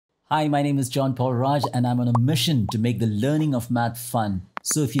Hi, my name is John Paul Raj and I'm on a mission to make the learning of math fun.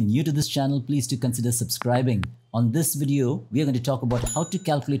 So if you're new to this channel, please do consider subscribing. On this video, we are going to talk about how to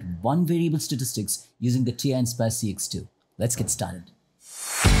calculate one variable statistics using the TI Nspire CX-II. Let's get started.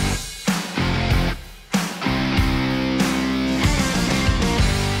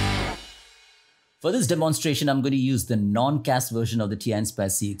 For this demonstration, I'm going to use the non-cast version of the TI Nspire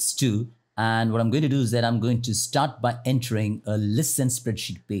CX-II. And what I'm going to do is that I'm going to start by entering a Lists and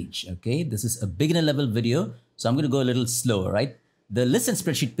Spreadsheet page. Okay, this is a beginner level video, so I'm going to go a little slower, right? The Lists and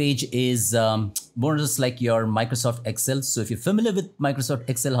Spreadsheet page is more or less like your Microsoft Excel. So if you're familiar with Microsoft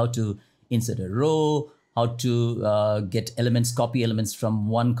Excel, how to insert a row, how to get elements, copy elements from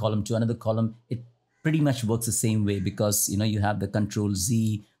one column to another column, it pretty much works the same way because you have the Control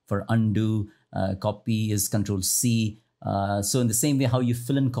Z for undo, copy is Control C. So in the same way, how you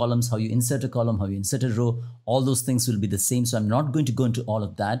fill in columns, how you insert a column, how you insert a row, all those things will be the same. So I'm not going to go into all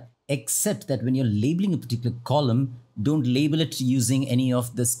of that, except that when you're labeling a particular column, don't label it using any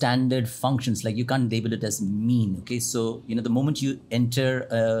of the standard functions. Like you can't label it as mean. Okay, so the moment you enter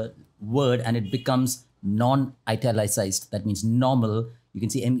a word and it becomes non-italicized, that means normal. You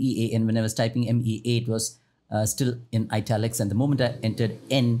can see MEAN. When I was typing MEA, it was still in italics, and the moment I entered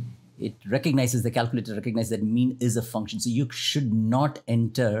N, the calculator recognizes that mean is a function. So you should not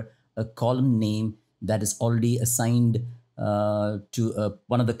enter a column name that is already assigned to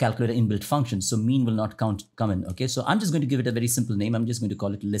one of the calculator inbuilt functions. So mean will not come in. Okay, so I'm just going to give it a very simple name. I'm just going to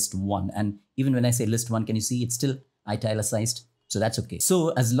call it list1. And even when I say list1, can you see it's still italicized? So that's okay. So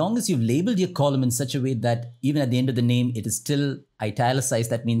as long as you've labeled your column in such a way that even at the end of the name, it is still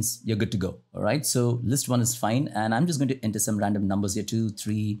italicized, that means you're good to go. All right, so list1 is fine. And I'm just going to enter some random numbers here, 2,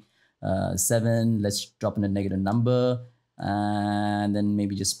 3, 7. Let's drop in a negative number and then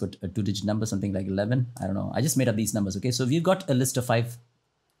maybe just put a 2-digit number, something like 11. I don't know. I just made up these numbers. Okay, so we've got a list of 5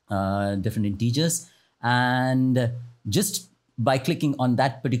 different integers, and just by clicking on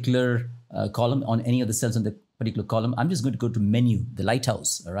that particular column, on any of the cells on the particular column, I'm just going to go to menu, the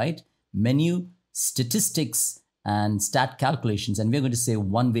lighthouse. All right, menu, statistics, and stat calculations, and we're going to say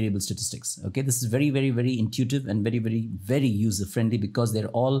one variable statistics. Okay, this is very, very, very intuitive and very, very, very user friendly because they're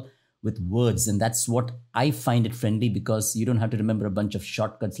all with words, and that's what I find it friendly, because you don't have to remember a bunch of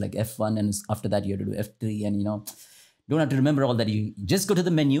shortcuts like F1 and after that you have to do F3, and don't have to remember all that. You just go to the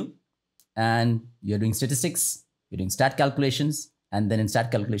menu and you're doing statistics, you're doing stat calculations, and then in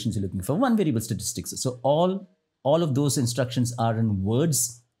stat calculations you're looking for one variable statistics. So all of those instructions are in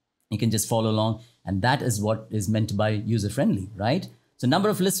words. You can just follow along, and that is what is meant by user friendly, right? So number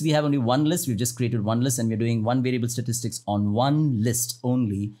of lists, we have only one list. We've just created one list and we're doing one variable statistics on one list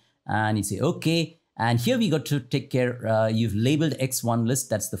only. And you say, okay. And here we got to take care, you've labeled X1 list,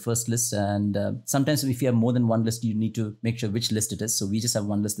 that's the first list. And sometimes if you have more than one list, you need to make sure which list it is. So we just have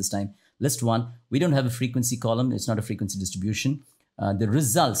one list this time, list 1. We don't have a frequency column. It's not a frequency distribution. The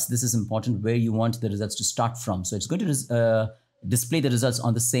results, this is important, where you want the results to start from. So it's going to display the results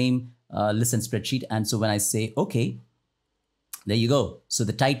on the same list and spreadsheet. And so when I say, okay, there you go. So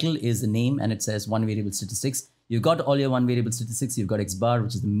the title is the name and it says one variable statistics. You've got all your one variable statistics. You've got X bar,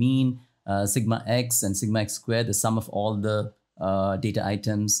 which is the mean, sigma X and sigma X squared, the sum of all the data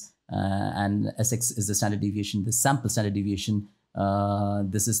items, and SX is the standard deviation, the sample standard deviation.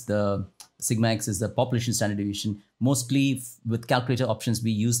 This is the sigma X is the population standard deviation. Mostly with calculator options,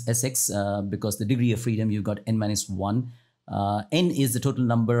 we use SX because the degree of freedom, you've got N-1. N is the total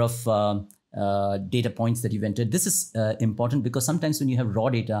number of data points that you've entered. This is important because sometimes when you have raw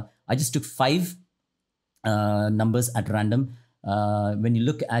data, I just took 5 numbers at random. When you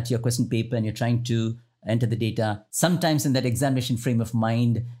look at your question paper and you're trying to enter the data, sometimes in that examination frame of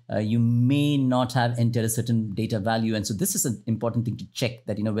mind, you may not have entered a certain data value. And so this is an important thing to check,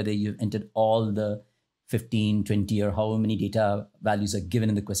 that whether you've entered all the 15, 20 or how many data values are given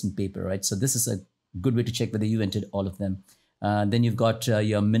in the question paper, right? So this is a good way to check whether you entered all of them. Then you've got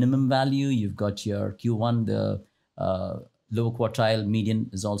your minimum value, you've got your Q1, the lower quartile, median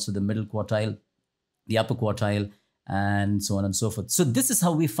is also the middle quartile, the upper quartile, and so on and so forth. So this is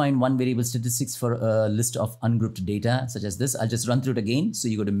how we find one variable statistics for a list of ungrouped data such as this. I'll just run through it again. So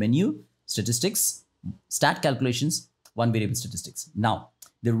you go to menu, statistics, stat calculations, one variable statistics. Now,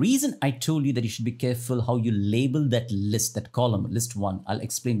 the reason I told you that you should be careful how you label that list, that column, list 1, I'll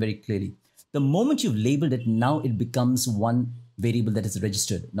explain very clearly. The moment you've labeled it, now it becomes one variable that is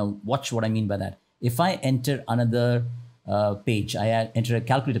registered. Now watch what I mean by that. If I enter another page, I enter a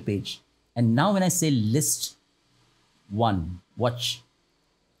calculator page, and now when I say list 1, watch,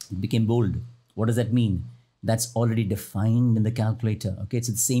 it became bold. What does that mean? That's already defined in the calculator. Okay, it's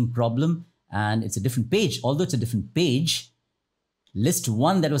the same problem and it's a different page. Although it's a different page, list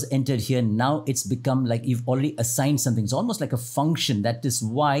 1 that was entered here, now it's become like you've already assigned something. It's almost like a function. That is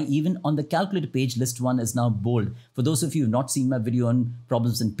why even on the calculator page, list 1 is now bold. For those of you who have not seen my video on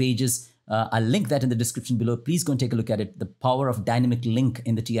problems and pages, I'll link that in the description below. Please go and take a look at it. The power of dynamic link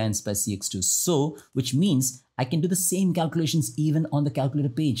in the TI Nspire CX-II. So, which means I can do the same calculations even on the calculator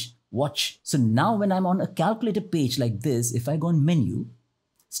page. Watch. So now when I'm on a calculator page like this, if I go on menu,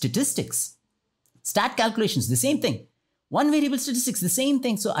 statistics, stat calculations, the same thing. One variable statistics, the same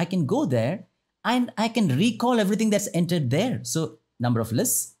thing. So I can go there and I can recall everything that's entered there. So number of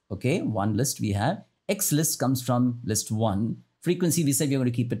lists, okay, one list we have. X list comes from list 1. Frequency, we said we're going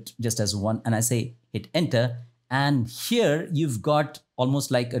to keep it just as 1. And I say hit enter. And here you've got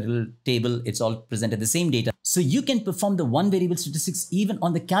almost like a little table. It's all presented the same data. So you can perform the one variable statistics even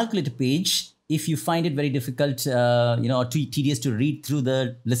on the calculator page. If you find it very difficult, or too tedious to read through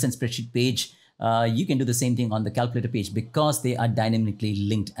the Lists Spreadsheet page, you can do the same thing on the calculator page because they are dynamically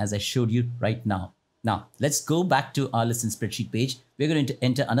linked as I showed you right now. Now, let's go back to our Lists Spreadsheet page. We're going to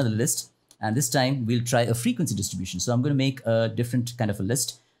enter another list, and this time we'll try a frequency distribution. So I'm going to make a different kind of a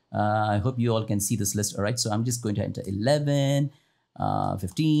list. I hope you all can see this list. All right, so I'm just going to enter 11,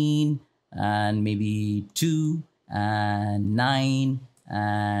 15, and maybe 2, and 9,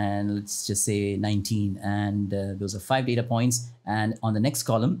 and let's just say 19, and those are 5 data points. And on the next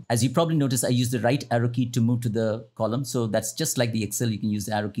column, as you probably noticed, I use the right arrow key to move to the column. So that's just like the Excel. You can use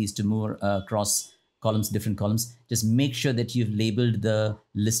the arrow keys to move across columns, different columns. Just make sure that you've labeled the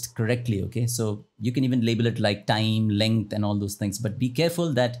list correctly. Okay, so you can even label it like time, length, and all those things, but be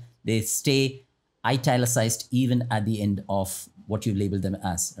careful that they stay italicized even at the end of what you labeled them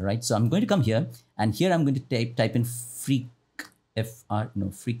as. All right, so I'm going to come here, and here I'm going to type in frequency.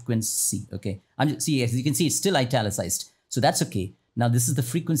 Okay, see, as you can see, it's still italicized, so that's okay. Now this is the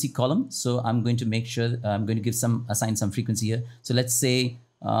frequency column, so I'm going to make sure I'm going to assign some frequency here. So let's say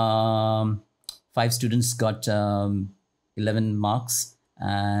 5 students got 11 marks,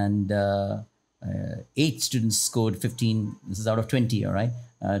 and 8 students scored 15. This is out of 20. All right,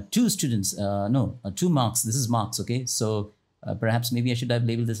 2 students, 2 marks. This is marks. Okay, so perhaps maybe I should have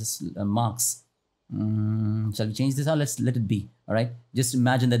labeled this as marks. Shall we change this out? Let's let it be. All right, just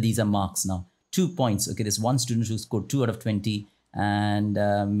imagine that these are marks now. 2 points. Okay, there's 1 student who scored 2 out of 20, and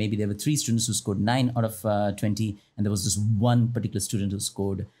maybe there were 3 students who scored 9 out of 20, and there was this one particular student who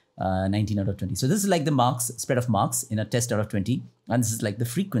scored 19 out of 20. So this is like the marks, spread of marks in a test out of 20, and this is like the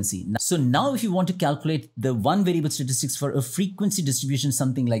frequency. So now if you want to calculate the one variable statistics for a frequency distribution,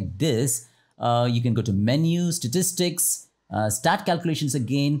 something like this, you can go to menu, statistics, start calculations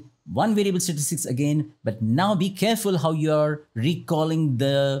again, one variable statistics again, but now be careful how you're recalling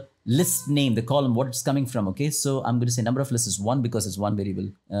the list name, the column, what it's coming from. Okay, so I'm going to say number of lists is 1 because it's one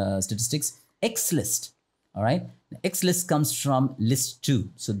variable statistics. X list. All right, X list comes from list 2.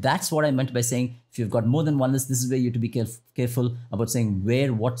 So that's what I meant by saying if you've got more than one list, this is where you have to be careful about saying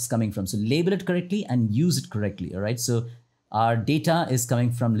what's coming from. So label it correctly and use it correctly. All right, so our data is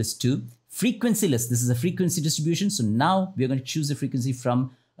coming from list 2. Frequency list, this is a frequency distribution. So now we're going to choose the frequency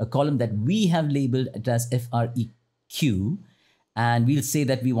from a column that we have labeled it as FREQ. And we'll say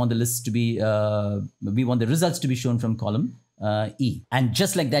that we want the list to be, we want the results to be shown from column E. And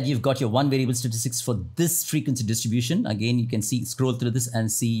just like that, you've got your one variable statistics for this frequency distribution. Again, you can scroll through this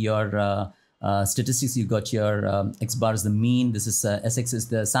and see your statistics. You've got your X bar is the mean. This is SX is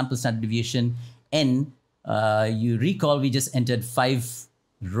the sample standard deviation. N, you recall we just entered 5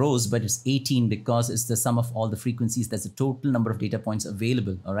 rows, but it's 18 because it's the sum of all the frequencies. That's the total number of data points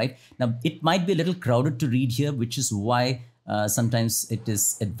available. All right. Now it might be a little crowded to read here, which is why sometimes it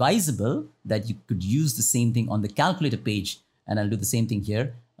is advisable that you could use the same thing on the calculator page. And I'll do the same thing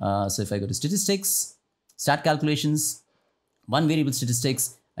here. So if I go to statistics, start calculations, one variable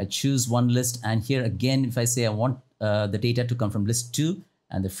statistics, I choose one list. And here again, if I say I want the data to come from list 2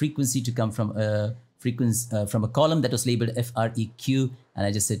 and the frequency to come from a column that was labeled FREQ, and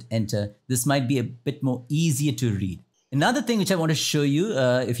I just hit enter, this might be a bit more easier to read. Another thing which I want to show you,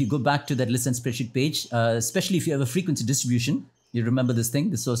 if you go back to that Lists Spreadsheet page, especially if you have a frequency distribution, you remember this thing.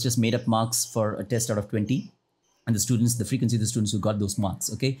 This was just made up marks for a test out of 20. And the students, the frequency of the students who got those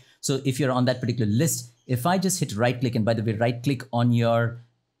marks. Okay, so if you're on that particular list, if I just hit right click, and by the way, right click on your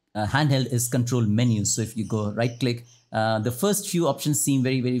handheld is control menu. So if you go right click, the first few options seem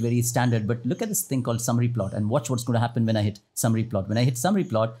very standard, but look at this thing called summary plot and watch what's going to happen when I hit summary plot. When I hit summary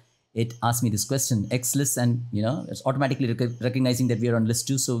plot, it asks me this question, X list, and it's automatically recognizing that we are on list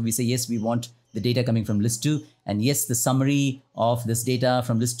 2. So we say, yes, we want the data coming from list 2. And yes, the summary of this data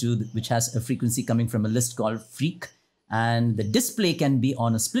from list 2, which has a frequency coming from a list called freq. And the display can be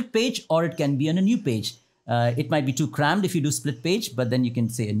on a split page or it can be on a new page. It might be too crammed if you do split page, but then you can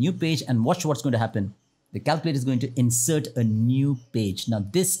say a new page and watch what's going to happen. The calculator is going to insert a new page. Now,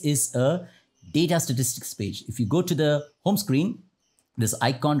 this is a data statistics page. If you go to the home screen, this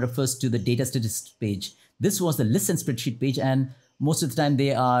icon refers to the data statistics page. This was the list and spreadsheet page, and most of the time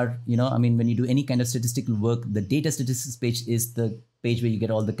they are, when you do any kind of statistical work, the data statistics page is the page where you get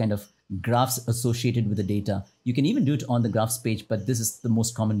all the kind of graphs associated with the data. You can even do it on the graphs page, but this is the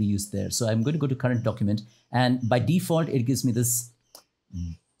most commonly used there. So I'm going to go to current document, and by default, it gives me this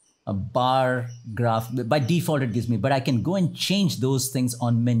a bar graph. By default, it gives me, but I can go and change those things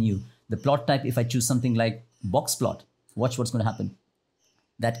on menu. The plot type, if I choose something like box plot, watch what's going to happen.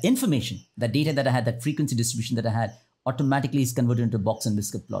 That information, that data that I had, that frequency distribution that I had, automatically is converted into box and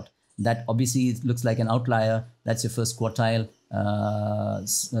whisker plot. That obviously looks like an outlier. That's your first quartile.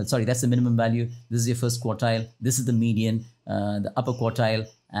 Sorry, that's the minimum value. This is your first quartile. This is the median, the upper quartile,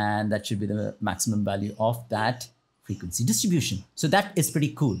 and that should be the maximum value of that frequency distribution. So that is pretty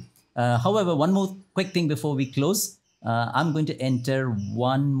cool. However, one more quick thing before we close. I'm going to enter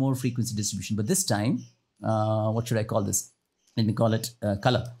one more frequency distribution, but this time, what should I call this? Let me call it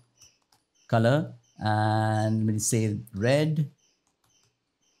color. Color, and let me say red,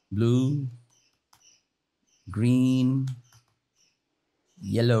 blue, green,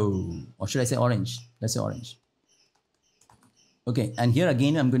 yellow, or should I say orange? Let's say orange. Okay, and here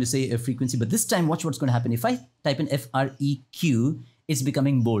again, I'm going to say a frequency, but this time watch what's going to happen. If I type in FREQ, it's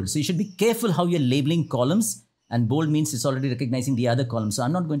becoming bold. So you should be careful how you're labeling columns, and bold means it's already recognizing the other column. So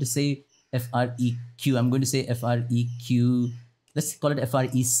I'm not going to say FREQ, I'm going to say FREQ, let's call it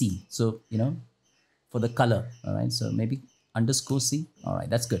FREC. So, for the color, all right? So maybe underscore C, all right,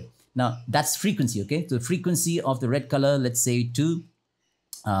 that's good. Now that's frequency, okay? So frequency of the red color, let's say 2,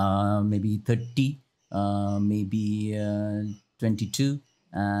 maybe 30, maybe 22,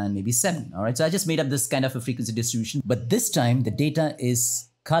 and maybe 7, all right? So I just made up this kind of a frequency distribution, but this time the data is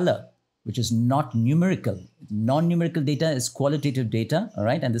color, which is not numerical. Non-numerical data is qualitative data, all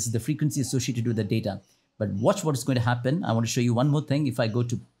right? And this is the frequency associated with the data. But watch what is going to happen. I want to show you one more thing. If I go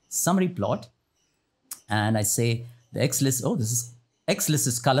to summary plot and I say the X list, oh, this is X list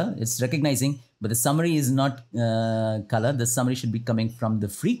is color, it's recognizing, but the summary is not color. The summary should be coming from the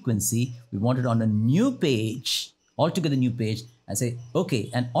frequency. We want it on a new page, altogether new page. I say, okay,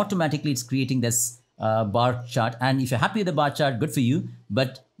 and automatically it's creating this bar chart. And if you're happy with the bar chart, good for you.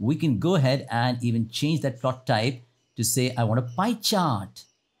 But we can go ahead and even change that plot type to say, I want a pie chart.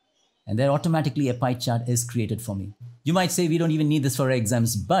 And then automatically a pie chart is created for me. You might say we don't even need this for our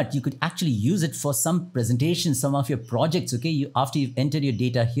exams, but you could actually use it for some presentations, some of your projects, okay? After you've entered your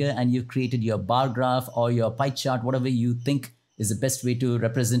data here and you've created your bar graph or your pie chart, whatever you think is the best way to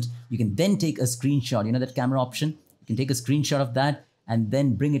represent, you can then take a screenshot, that camera option. You can take a screenshot of that and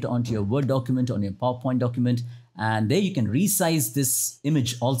then bring it onto your Word document, on your PowerPoint document. And there you can resize this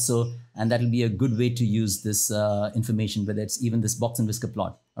image also, and that will be a good way to use this information, whether it's even this box and whisker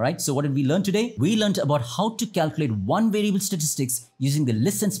plot. All right, so what did we learn today? We learned about how to calculate one variable statistics using the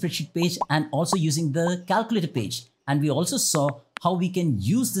list and spreadsheet page and also using the calculator page. And we also saw how we can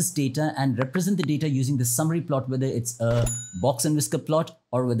use this data and represent the data using the summary plot, whether it's a box and whisker plot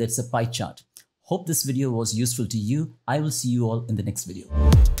or whether it's a pie chart. Hope this video was useful to you. I will see you all in the next video.